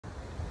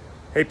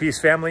Hey,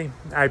 Peace family.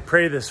 I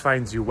pray this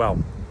finds you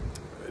well.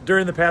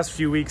 During the past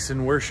few weeks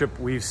in worship,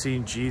 we've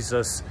seen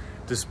Jesus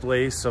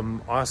display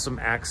some awesome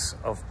acts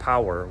of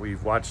power.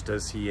 We've watched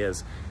as he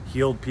has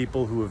healed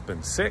people who have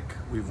been sick.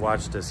 We've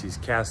watched as he's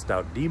cast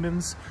out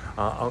demons.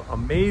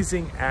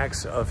 Amazing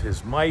acts of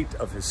his might,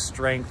 of his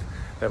strength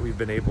that we've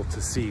been able to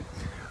see.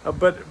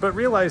 But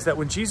realize that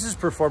when Jesus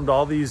performed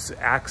all these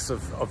acts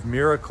of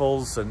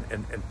miracles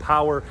and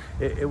power,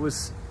 it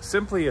was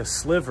simply a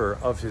sliver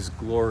of his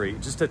glory,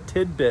 just a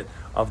tidbit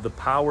of the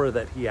power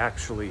that he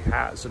actually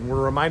has. And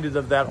we're reminded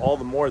of that all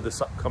the more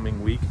this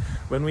upcoming week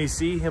when we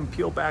see him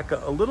peel back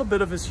a little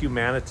bit of his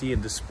humanity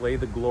and display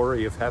the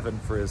glory of heaven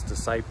for his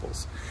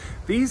disciples.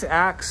 These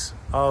acts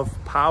of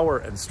power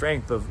and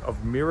strength,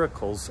 of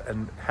miracles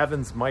and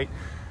heaven's might,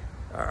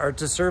 are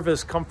to serve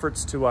as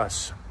comforts to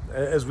us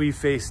as we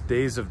face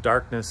days of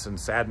darkness and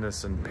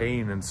sadness and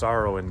pain and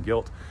sorrow and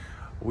guilt.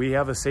 We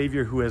have a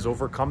Savior who has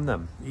overcome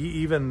them,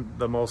 even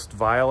the most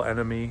vile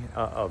enemy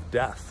of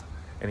death.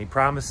 And he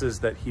promises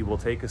that he will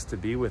take us to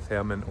be with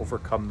him and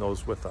overcome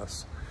those with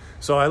us.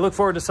 So I look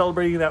forward to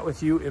celebrating that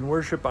with you in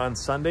worship on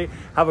Sunday.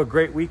 Have a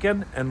great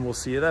weekend, and we'll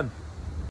see you then.